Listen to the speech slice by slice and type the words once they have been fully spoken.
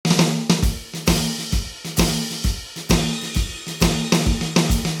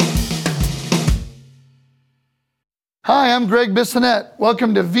Hi, I'm Gregg Bissonette.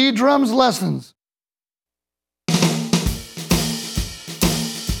 Welcome to V-Drums Lessons.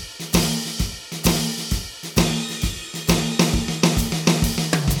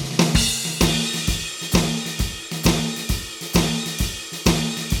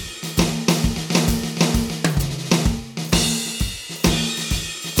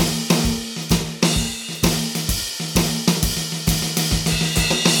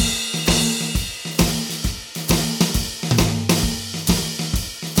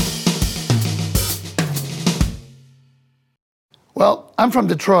 Well, I'm from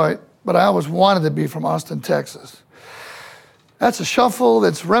Detroit, but I always wanted to be from Austin, Texas. That's a shuffle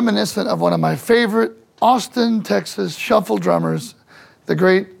that's reminiscent of one of my favorite Austin, Texas shuffle drummers, the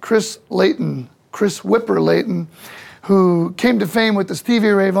great Chris Whipper Layton, who came to fame with the Stevie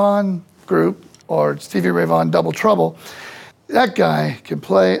Ray Vaughan group, or Stevie Ray Vaughan Double Trouble. That guy can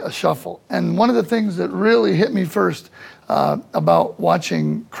play a shuffle. And one of the things that really hit me first about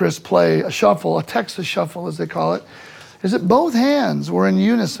watching Chris play a shuffle, a Texas shuffle as they call it, is that both hands were in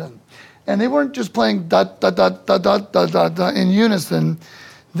unison. And they weren't just playing da da da da da da da da in unison.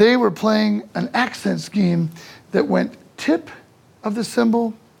 They were playing an accent scheme that went tip of the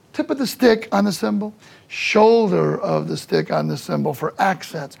cymbal, tip of the stick on the cymbal, shoulder of the stick on the cymbal for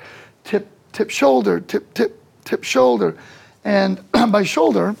accents. Tip, tip, shoulder, tip, tip, tip, shoulder. And by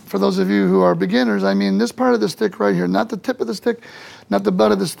shoulder, for those of you who are beginners, I mean this part of the stick right here, not the tip of the stick, not the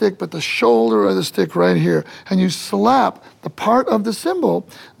butt of the stick, but the shoulder of the stick right here. And you slap the part of the cymbal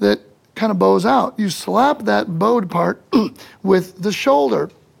that kind of bows out. You slap that bowed part with the shoulder.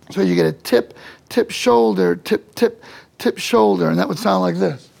 So you get a tip, tip, shoulder, tip, tip, tip, shoulder. And that would sound like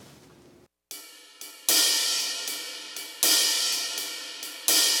this.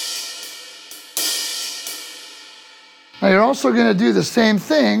 Now you're also going to do the same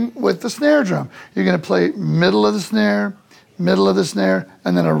thing with the snare drum. You're going to play middle of the snare,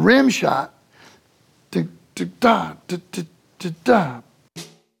 and then a rim shot. Da, da, da, da, da, da, da.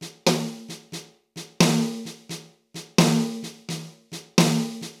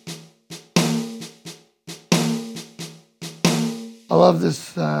 I love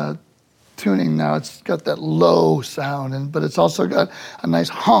this tuning now. It's got that low sound, but it's also got a nice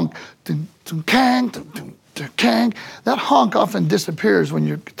honk. Dun, dun, kang, dun, dun. Kang. That honk often disappears when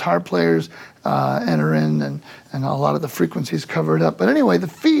your guitar players enter in and a lot of the frequencies cover it up. But anyway, the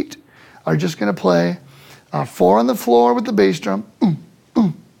feet are just going to play 4 on the floor with the bass drum,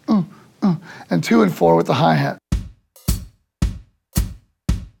 and 2 and 4 with the hi-hat.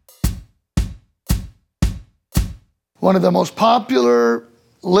 One of the most popular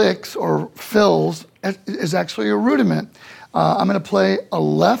licks or fills is actually a rudiment. I'm going to play a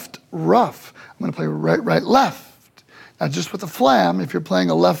left rough. I'm going to play right, right, left. Now just with a flam, if you're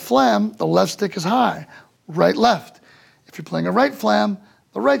playing a left flam, the left stick is high. Right, left. If you're playing a right flam,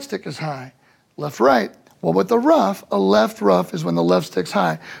 the right stick is high. Left, right. Well, with the rough, a left rough is when the left stick's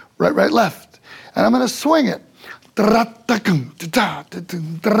high. Right, right, left. And I'm going to swing it.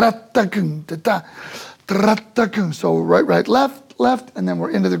 So right, right, left, left, and then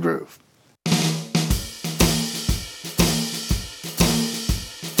we're into the groove.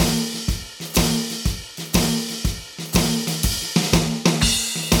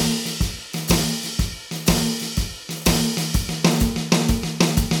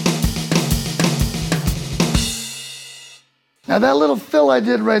 Now that little fill I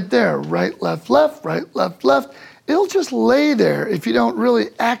did right there, right, left, left, right, left, left, it'll just lay there if you don't really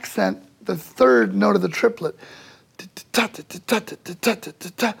accent the third note of the triplet.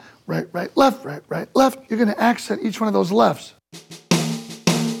 Right, right, left, right, right, left. You're going to accent each one of those lefts.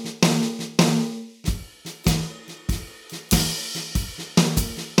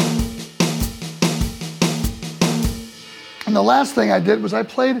 And the last thing I did was I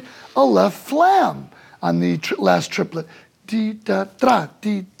played a left flam on the last triplet. Dee da tra,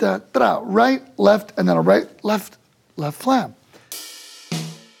 dee da tra, right, left, and then a right, left, left flam.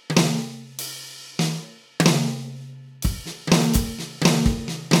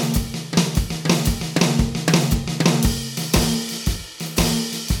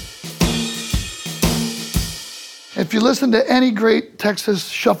 If you listen to any great Texas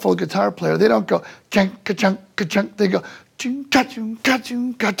shuffle guitar player, they don't go chunk ka-chunk ka-chunk. They go chung ka-chung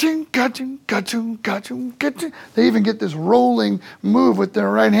ka-chung ka-chung ka-chung ka-chung ka-chung ka-chung. They even get this rolling move with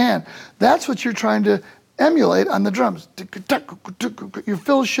their right hand. That's what you're trying to emulate on the drums. Your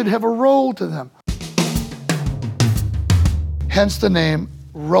fills should have a roll to them. Hence the name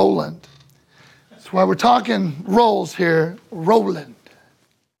Roland. That's why we're talking rolls here, Roland.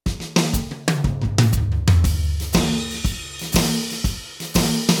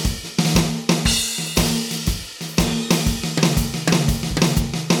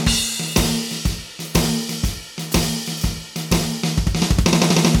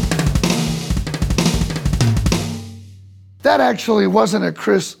 That actually wasn't a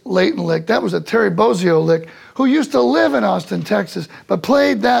Chris Layton lick. That was a Terry Bozzio lick, who used to live in Austin, Texas, but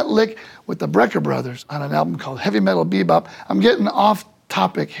played that lick with the Brecker Brothers on an album called Heavy Metal Bebop. I'm getting off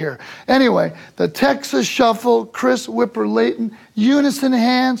topic here. Anyway, the Texas Shuffle, Chris Whipper Layton, unison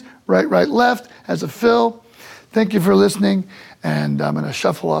hands, right, right, left, as a fill. Thank you for listening, and I'm going to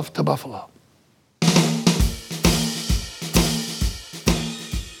shuffle off to Buffalo.